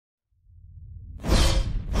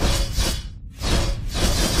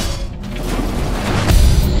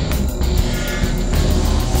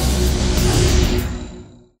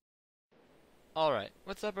Alright,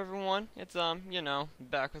 what's up everyone? It's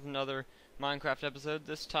back with another Minecraft episode.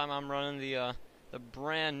 This time I'm running the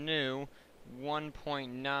brand new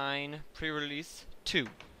 1.9 pre-release 2.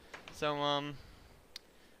 So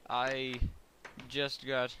I just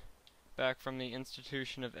got back from the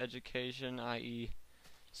institution of education, i.e.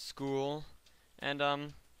 school, and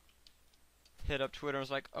hit up Twitter and was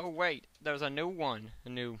like, oh wait, there's a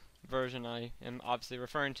new version I am obviously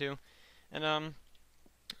referring to. And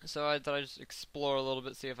so I thought I'd just explore a little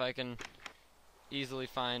bit, see if I can easily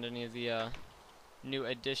find any of the new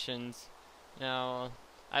additions. Now,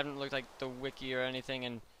 I haven't looked like the wiki or anything,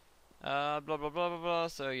 and blah blah blah blah blah,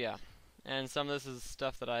 so yeah. And some of this is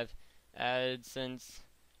stuff that I've added since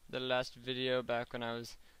the last video back when I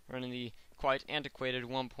was running the quite antiquated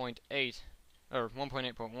 1.8, or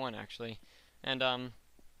 1.8.1 actually. And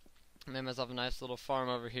made myself a nice little farm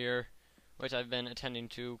over here, which I've been attending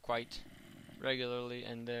to quite regularly,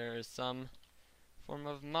 and there is some form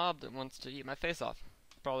of mob that wants to eat my face off.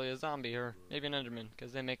 Probably a zombie or maybe an enderman,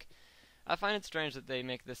 because they make... I find it strange that they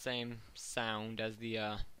make the same sound as the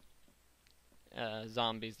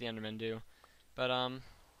zombies, the endermen do. But I was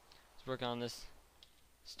working on this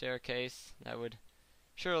staircase that would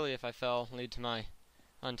surely, if I fell, lead to my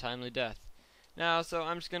untimely death. Now, so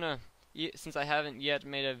I'm just gonna, since I haven't yet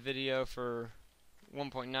made a video for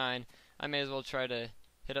 1.9, I may as well try to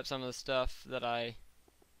hit up some of the stuff that I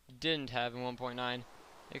didn't have in 1.9,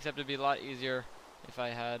 except it'd be a lot easier if I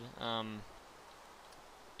had,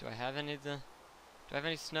 do I have any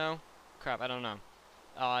snow? Crap, I don't know.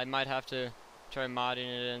 I might have to try modding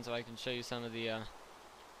it in so I can show you some of the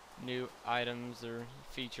new items or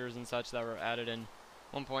features and such that were added in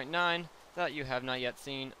 1.9 that you have not yet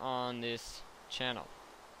seen on this channel.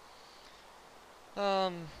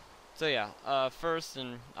 So yeah, first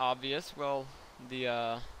and obvious, well,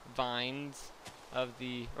 the vines of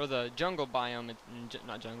the jungle biome,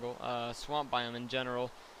 not jungle, swamp biome in general,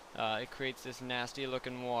 it creates this nasty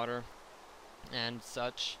looking water and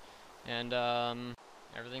such, and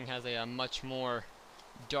everything has a much more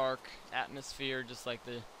dark atmosphere, just like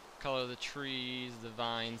the color of the trees. The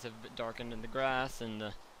vines have darkened in the grass, and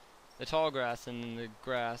the tall grass and the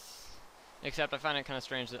grass, except I find it kind of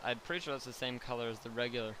strange that I'm pretty sure it's the same color as the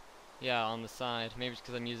regular. Yeah, on the side. Maybe it's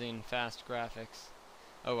because I'm using fast graphics.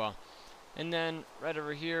 Oh well. And then, right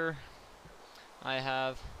over here, I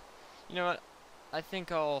have... You know what? I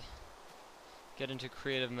think I'll get into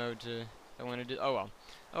creative mode to... I want to do... Oh well.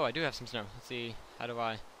 Oh, I do have some snow. Let's see. How do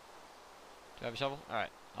I... Do I have a shovel? Alright.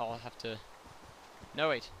 I'll have to... No,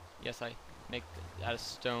 wait. Yes, I make out of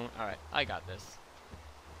stone. Alright. I got this.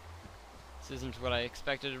 This isn't what I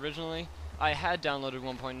expected originally. I had downloaded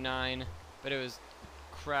 1.9, but it was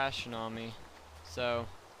crashing on me, so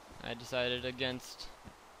I decided against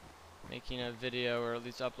making a video, or at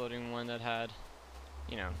least uploading one that had,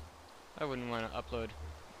 you know, I wouldn't want to upload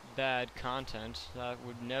bad content. That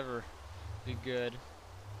would never be good.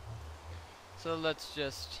 So let's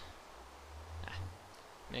just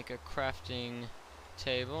make a crafting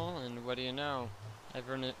table, and what do you know, I've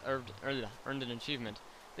earned an achievement.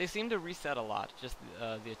 They seem to reset a lot, just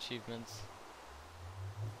the achievements.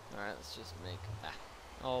 Alright, let's just make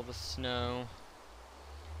all the snow.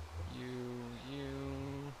 You.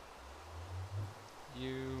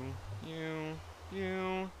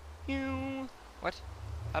 What?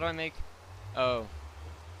 How do I make... Oh,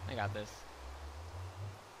 I got this.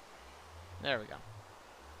 There we go.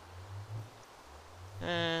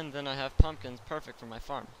 And then I have pumpkins, perfect for my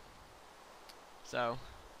farm. So,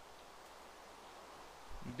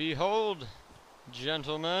 behold,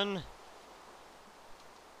 gentlemen,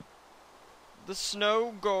 the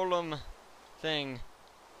snow golem thing.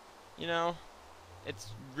 You know,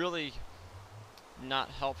 it's really not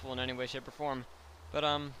helpful in any way, shape, or form. But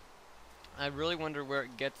I really wonder where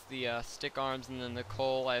it gets the stick arms and then the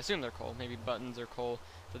coal. I assume they're coal, maybe buttons or coal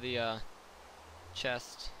for the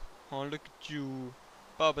chest. Oh, look at you,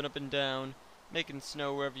 bobbing up and down, making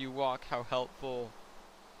snow wherever you walk. How helpful.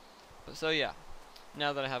 But so yeah,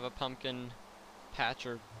 now that I have a pumpkin patch,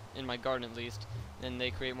 or in my garden at least, and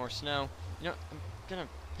they create more snow. You know, I'm gonna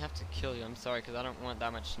have to kill you. I'm sorry, because I don't want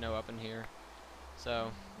that much snow up in here.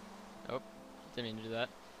 So, oh, didn't mean to do that.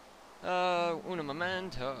 Uno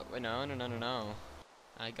momento. Wait, no.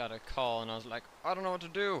 I got a call, and I was like, I don't know what to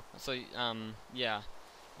do. So, yeah,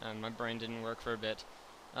 my brain didn't work for a bit.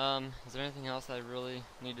 Is there anything else I really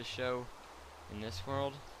need to show in this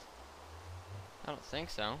world? I don't think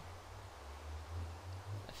so.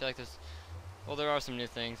 I feel like there's... Well, there are some new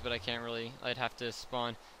things, but I can't really... I'd have to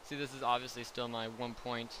spawn... See, this is obviously still my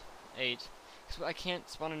 1.8. Because I can't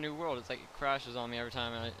spawn a new world. It's like it crashes on me every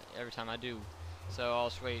time I do. So I'll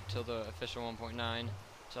just wait till the official 1.9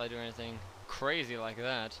 till I do anything crazy like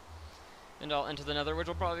that. And I'll enter the nether, which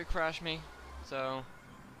will probably crash me. So,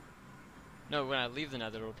 no, when I leave the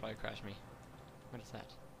nether, it'll probably crash me. What is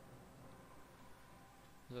that?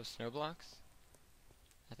 Are those snow blocks?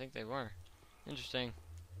 I think they were. Interesting.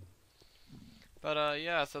 But,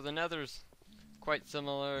 yeah, so the nether's quite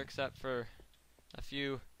similar, except for a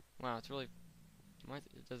few... Wow, it's really...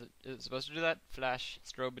 Is it supposed to do that? Flash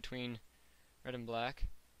strobe between red and black?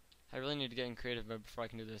 I really need to get in creative mode before I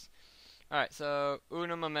can do this. Alright, so,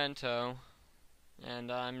 uno momento.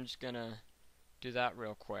 And I'm just gonna do that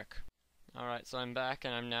real quick. Alright, so I'm back,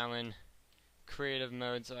 and I'm now in creative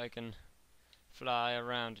mode so I can fly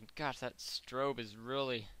around. And gosh, that strobe is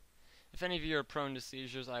really... If any of you are prone to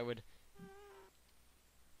seizures, I would...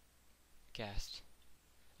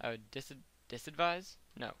 I would disadvise?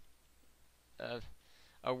 No.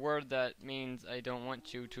 A word that means I don't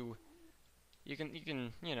want you to... You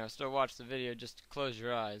can, you know, still watch the video, just close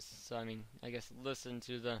your eyes. So, I mean, I guess listen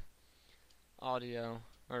to the audio,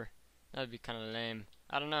 or that'd be kind of lame.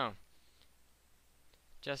 I don't know.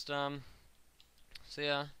 Just, so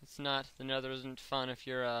yeah, it's not, the nether isn't fun if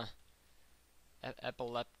you're,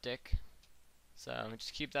 epileptic. So,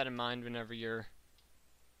 just keep that in mind whenever you're...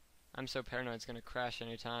 I'm so paranoid it's gonna crash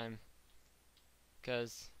anytime.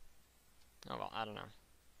 Because, oh well, I don't know.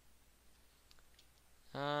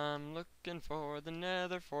 I'm looking for the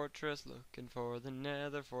nether fortress, looking for the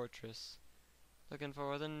nether fortress, looking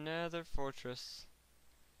for the nether fortress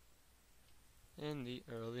in the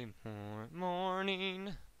early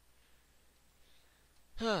morning.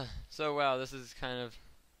 So wow, this is kind of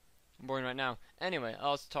boring right now. Anyway,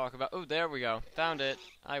 let's talk about... Oh, there we go. Found it.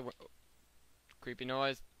 Creepy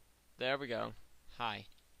noise. There we go. Hi.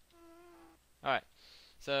 Alright.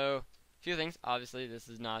 So, few things. Obviously, this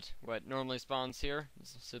is not what normally spawns here.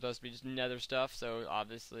 This is supposed to be just nether stuff, so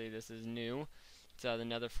obviously this is new. It's the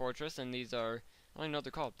nether fortress, and these are... I don't even know what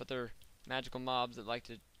they're called, but they're magical mobs that like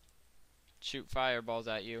to shoot fireballs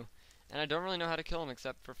at you. And I don't really know how to kill them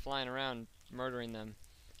except for flying around murdering them.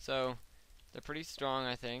 So, they're pretty strong,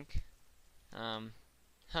 I think.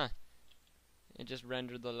 It just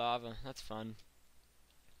rendered the lava. That's fun.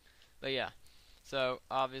 But yeah. So,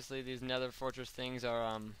 obviously these nether fortress things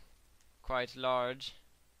are, quite large.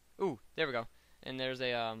 Ooh, there we go. And there's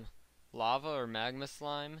a, lava or magma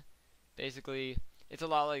slime. Basically, it's a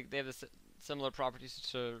lot like, they have the similar properties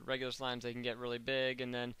to regular slimes. They can get really big,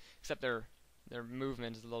 and then, except their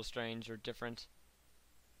movement is a little strange or different.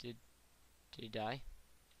 Did he die?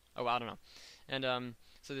 Oh, I don't know. And,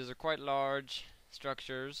 so these are quite large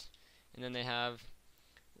structures, and then they have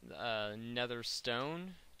nether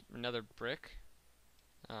stone, or nether brick.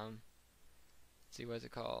 Let's see, what is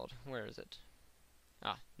it called? Where is it?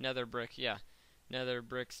 Ah, nether brick, yeah. Nether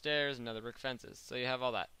brick stairs and nether brick fences. So you have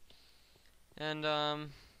all that. And,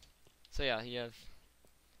 so yeah, you have...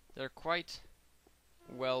 They're quite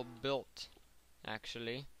well built,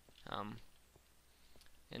 actually.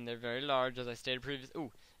 And they're very large, as I stated previously.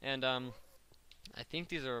 Ooh, and, I think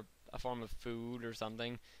these are a form of food or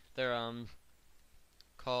something. They're,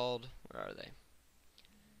 called... Where are they?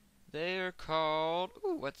 They're called...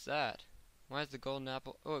 Ooh, what's that? Why is the golden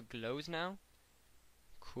apple... Oh, it glows now?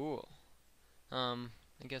 Cool. I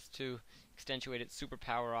guess to accentuate its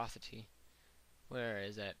superpowerosity. Where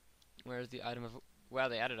is it? Where is the item of... Wow,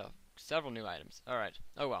 they added up several new items. Alright.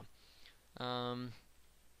 Oh, well.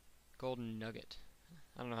 Golden nugget.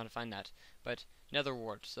 I don't know how to find that. But nether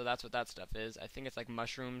wart, so that's what that stuff is. I think it's like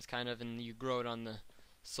mushrooms, kind of, and you grow it on the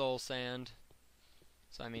soul sand.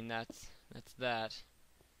 So, I mean, that's that.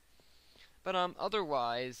 But,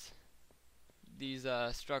 otherwise, these,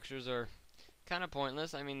 structures are kind of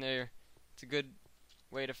pointless. I mean, it's a good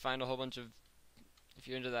way to find a whole bunch of, if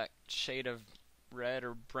you're into that shade of red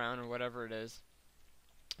or brown or whatever it is.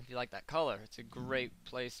 If you like that color, it's a great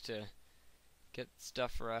place to get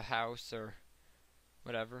stuff for a house or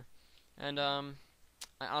whatever. And, I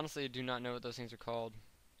honestly do not know what those things are called.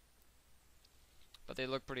 But they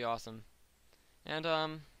look pretty awesome. And,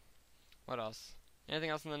 what else? Anything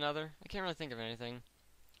else in the nether? I can't really think of anything.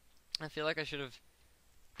 I feel like I should have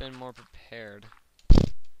been more prepared.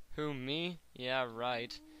 Who, me? Yeah,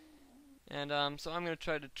 right. And, so I'm gonna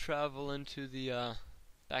try to travel into the,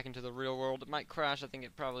 back into the real world. It might crash, I think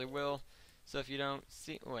it probably will. So if you don't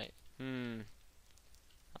see... Wait.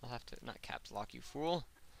 I'll have to... Not caps lock, you fool.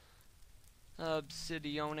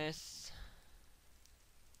 Obsidionis.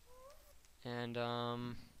 And,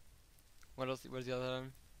 what else? What is the other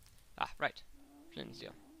one? Ah, right. Flint and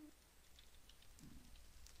steel.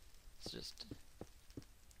 Let's just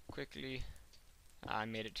quickly... I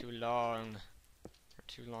made it too long. Or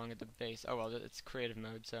too long at the base. Oh well, it's creative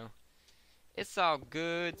mode, so it's all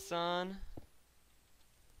good, son.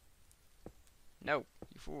 No,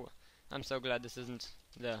 you fool. I'm so glad this isn't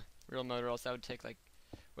the real mode, or else that would take like,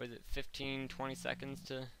 what is it, 15, 20 seconds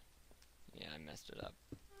to... Yeah, I messed it up.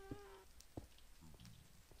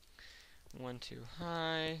 One too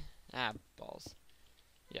high. Ah, balls.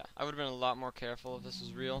 Yeah, I would have been a lot more careful if this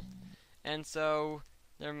was real. And so,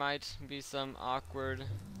 there might be some awkward...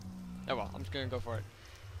 Oh well, I'm just gonna go for it.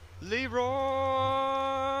 Leroy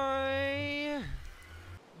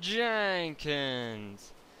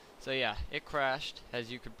Jenkins! So yeah, it crashed,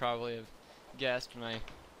 as you could probably have guessed when I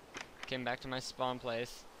came back to my spawn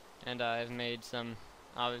place. And I've made some...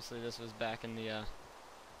 Obviously this was back in the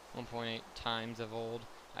 1.8 times of old.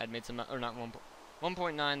 I had made some... Or not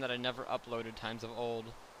 1.9 that I never uploaded times of old.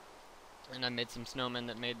 And I made some snowmen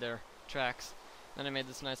that made their tracks. Then I made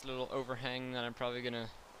this nice little overhang that I'm probably gonna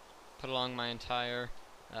put along my entire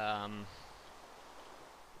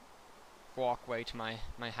walkway to my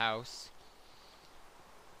house.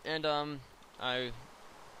 And I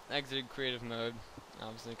exited creative mode,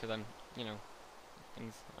 obviously, because I'm, you know,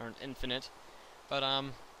 things aren't infinite. But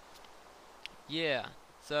yeah.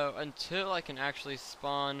 So until I can actually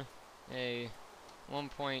spawn a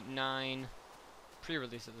 1.9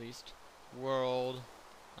 pre-release at least world,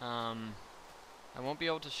 I won't be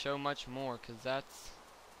able to show much more, because that's...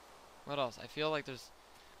 What else? I feel like there's...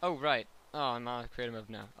 Oh, right. Oh, I'm on creative mode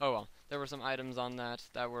now. Oh, well. There were some items on that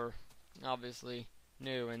were obviously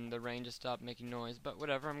new, and the rain just stopped making noise. But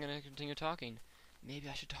whatever, I'm going to continue talking. Maybe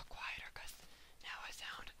I should talk quieter, because now I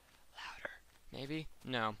sound louder. Maybe?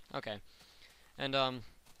 No. Okay. And,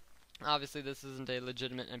 obviously this isn't a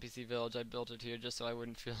legitimate NPC village. I built it here just so I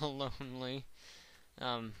wouldn't feel lonely.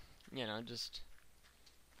 You know, just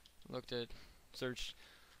looked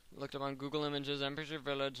up on Google Images, NPC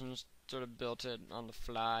Village, and just sort of built it on the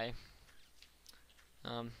fly.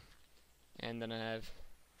 And then I have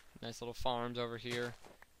nice little farms over here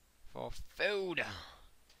for food.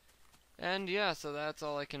 And yeah, so that's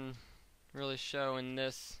all I can really show in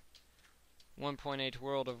this 1.8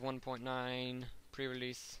 world of 1.9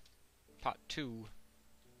 pre-release part 2.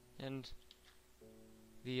 And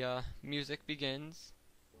the music begins,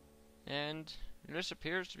 and this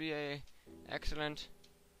appears to be a excellent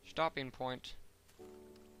stopping point.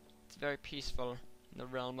 It's very peaceful in the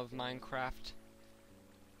realm of Minecraft.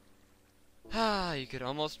 Ah, you could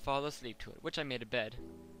almost fall asleep to it, which I made a bed.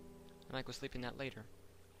 I might go sleep in that later.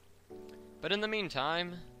 But in the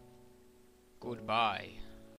meantime, goodbye.